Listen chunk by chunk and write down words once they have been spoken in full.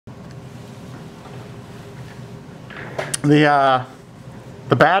The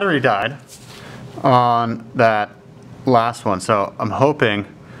battery died on that last one, so I'm hoping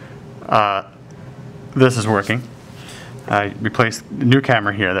this is working. I replaced the new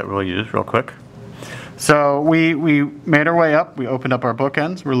camera here that we'll use real quick. So we made our way up. We opened up our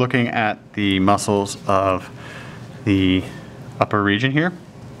bookends. We're looking at the muscles of the upper region here.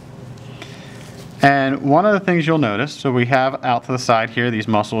 And one of the things you'll notice, so we have out to the side here these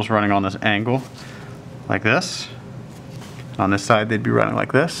muscles running on this angle like this. On this side they'd be running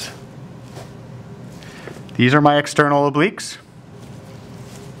like this. These are my external obliques.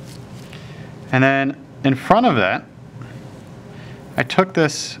 And then in front of that, I took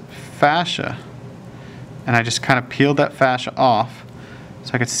this fascia and I just kind of peeled that fascia off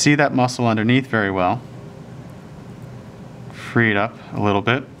so I could see that muscle underneath very well. Free it up a little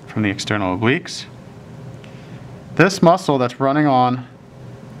bit from the external obliques. This muscle that's running on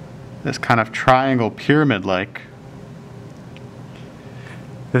this kind of triangle pyramid-like,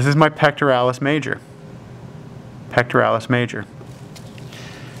 this is my pectoralis major. Pectoralis major.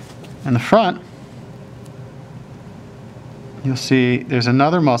 In the front, you'll see there's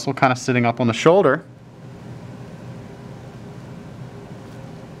another muscle kind of sitting up on the shoulder.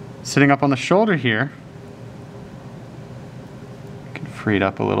 Sitting up on the shoulder here. You can free it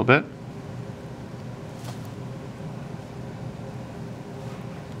up a little bit.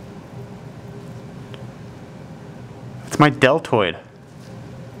 It's my deltoid.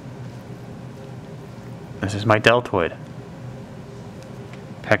 This is my deltoid.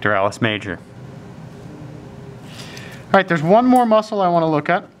 Pectoralis major. Alright, there's one more muscle I want to look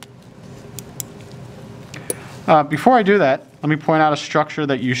at. Before I do that, let me point out a structure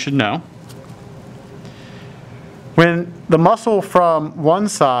that you should know. When the muscle from one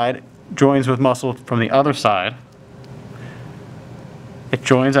side joins with muscle from the other side, it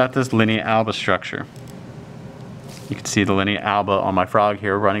joins at this linea alba structure. You can see the linea alba on my frog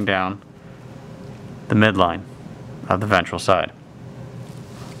here running down the midline of the ventral side.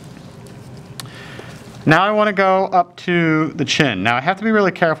 Now I want to go up to the chin. Now I have to be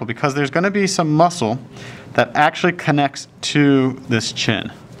really careful because there's going to be some muscle that actually connects to this chin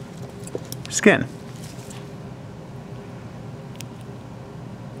skin.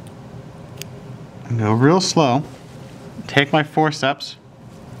 And go real slow. Take my forceps.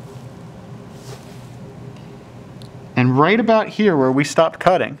 And right about here where we stopped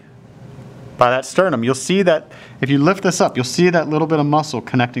cutting, by that sternum, you'll see that if you lift this up, you'll see that little bit of muscle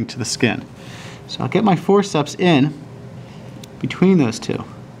connecting to the skin. So I'll get my forceps in between those two.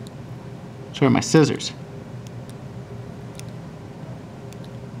 So are my scissors.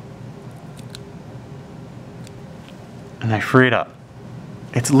 And I free it up.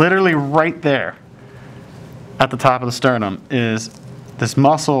 It's literally right there at the top of the sternum is this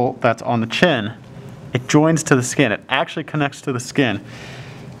muscle that's on the chin. It joins to the skin. It actually connects to the skin.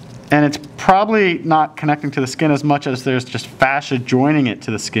 And it's probably not connecting to the skin as much as there's just fascia joining it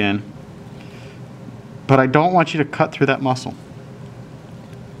to the skin. But I don't want you to cut through that muscle.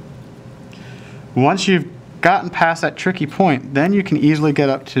 Once you've gotten past that tricky point, then you can easily get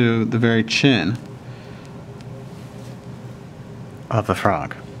up to the very chin of the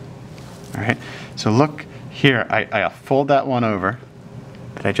frog. All right, so look here, I fold that one over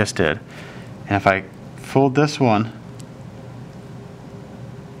that I just did. And if I fold this one,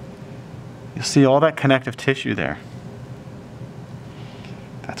 you'll see all that connective tissue there.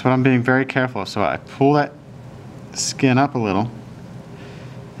 That's what I'm being very careful of. So I pull that skin up a little,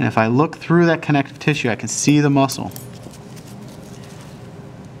 and if I look through that connective tissue, I can see the muscle.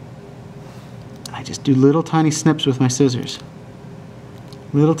 I just do little tiny snips with my scissors.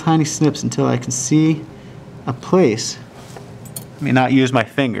 Little tiny snips until I can see a place. Let me not use my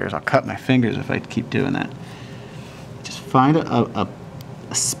fingers. I'll cut my fingers if I keep doing that. Just find a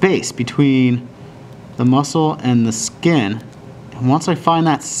space between the muscle and the skin. And once I find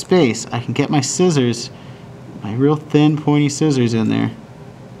that space, I can get my scissors, my real thin, pointy scissors in there.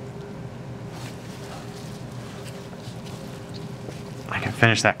 I can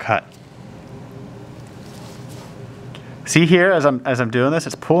finish that cut. See here, as I'm doing this,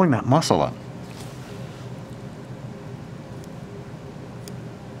 it's pulling that muscle up.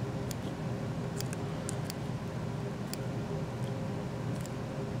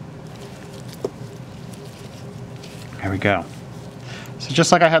 There we go. So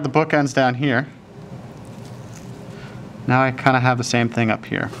just like I had the bookends down here, now I kind of have the same thing up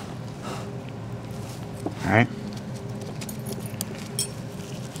here. All right.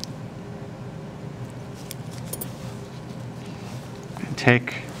 And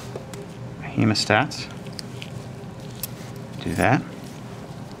take my hemostats. Do that.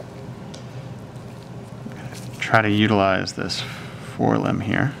 try to utilize this forelimb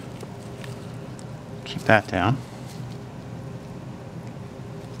here. Keep that down.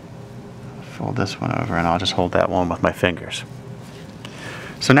 Fold this one over and I'll just hold that one with my fingers.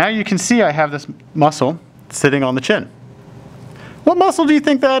 So now you can see I have this muscle sitting on the chin. What muscle do you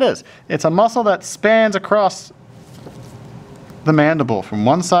think that is? It's a muscle that spans across the mandible from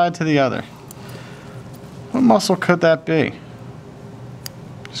one side to the other. What muscle could that be?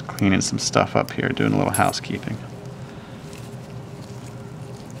 Just cleaning some stuff up here, doing a little housekeeping.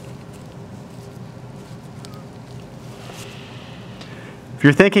 If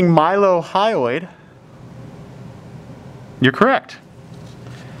you're thinking mylohyoid, you're correct.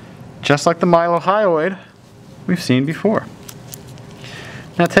 Just like the mylohyoid we've seen before.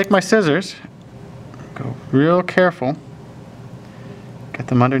 Now take my scissors, go real careful, get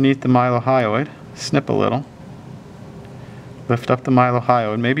them underneath the mylohyoid, snip a little, lift up the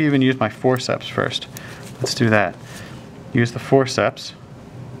mylohyoid, maybe even use my forceps first. Let's do that. Use the forceps,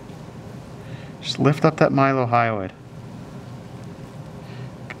 just lift up that mylohyoid.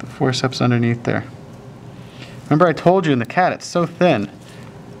 Get the forceps underneath there. Remember I told you in the cat it's so thin,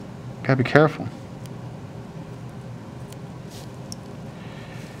 gotta be careful.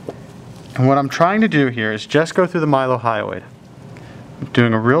 And what I'm trying to do here is just go through the mylohyoid. I'm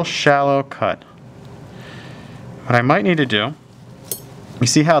doing a real shallow cut. What I might need to do, you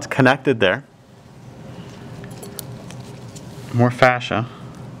see how it's connected there? More fascia.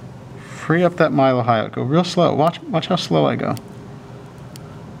 Free up that mylohyoid. Go real slow. Watch how slow I go.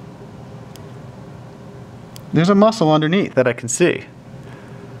 There's a muscle underneath that I can see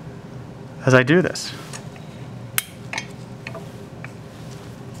as I do this.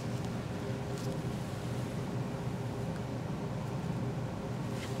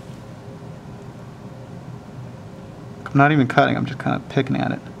 I'm not even cutting, I'm just kind of picking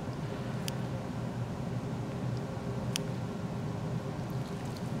at it.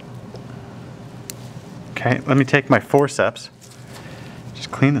 Okay, let me take my forceps.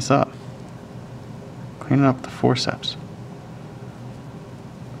 Just clean this up. Cleaning up the forceps.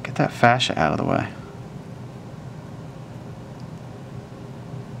 Get that fascia out of the way.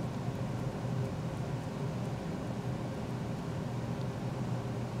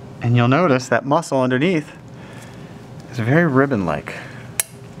 And you'll notice that muscle underneath is very ribbon-like.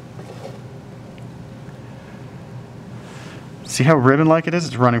 See how ribbon-like it is?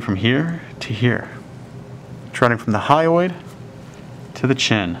 It's running from here to here. It's running from the hyoid to the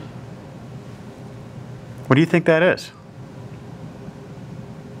chin. What do you think that is?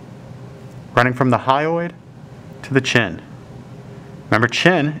 Running from the hyoid to the chin. Remember,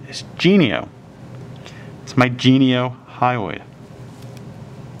 chin is genio. It's my geniohyoid.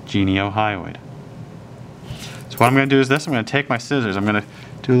 Geniohyoid. So what I'm going to do is this. I'm going to take my scissors. I'm going to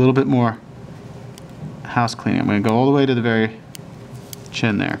do a little bit more house cleaning. I'm going to go all the way to the very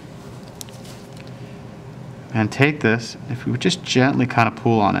chin there. And take this. If we would just gently kind of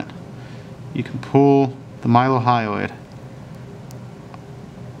pull on it, you can pull the mylohyoid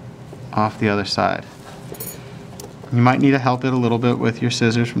off the other side. You might need to help it a little bit with your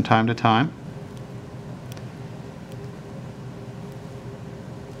scissors from time to time.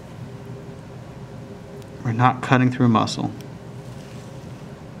 We're not cutting through muscle.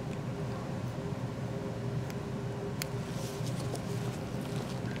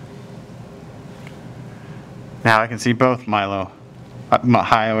 Now I can see both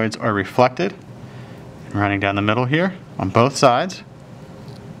hyoids are reflected and running down the middle here on both sides.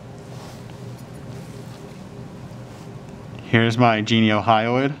 Here's my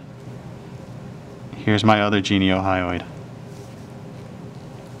geniohyoid. Here's my other geniohyoid.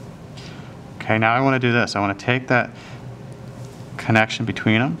 Okay, now I want to do this. I want to take that connection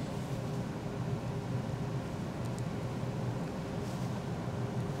between them.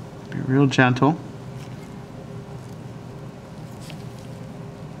 Be real gentle.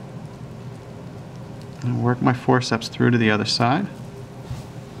 And work my forceps through to the other side.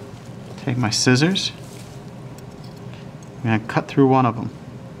 Take my scissors. I'm going to cut through one of them.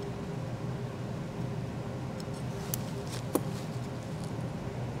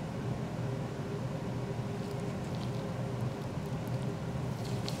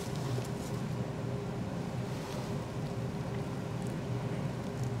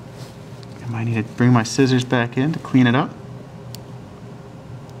 I might need to bring my scissors back in to clean it up.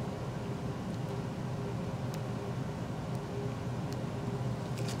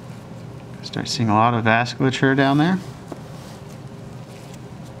 Start seeing a lot of vasculature down there.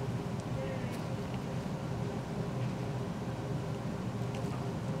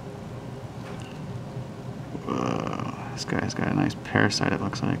 Whoa, this guy's got a nice parasite, it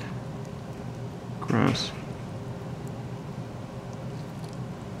looks like. Gross.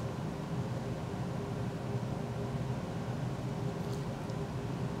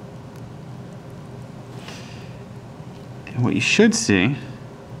 what you should see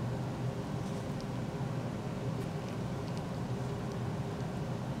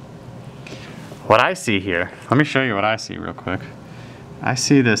what I see here, let me show you what I see real quick. I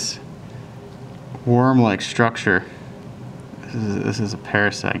see this worm-like structure. This is a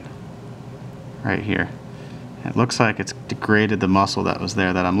parasite right here. It looks like it's degraded the muscle that was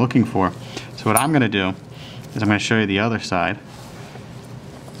there that I'm looking for. So what I'm going to do is I'm going to show you the other side.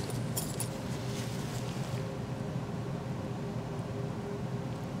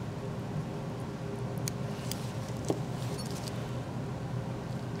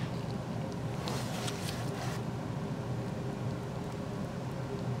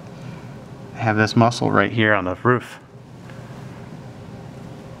 I have this muscle right here on the roof,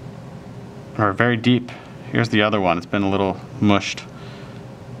 or very deep. Here's the other one. It's been a little mushed.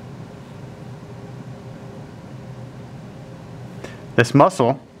 This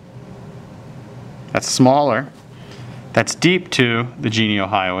muscle that's smaller, that's deep to the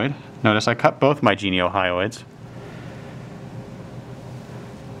geniohyoid. Notice I cut both my geniohyoids.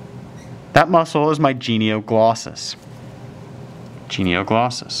 That muscle is my genioglossus.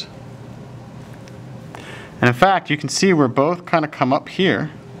 Genioglossus. And in fact, you can see we're both kind of come up here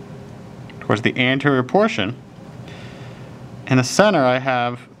towards the anterior portion. In the center, I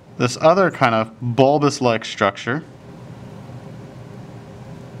have this other kind of bulbous-like structure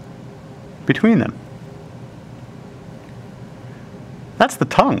between them. That's the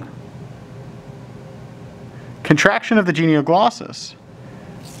tongue. Contraction of the genioglossus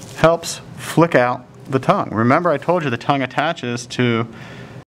helps flick out the tongue. Remember, I told you the tongue attaches to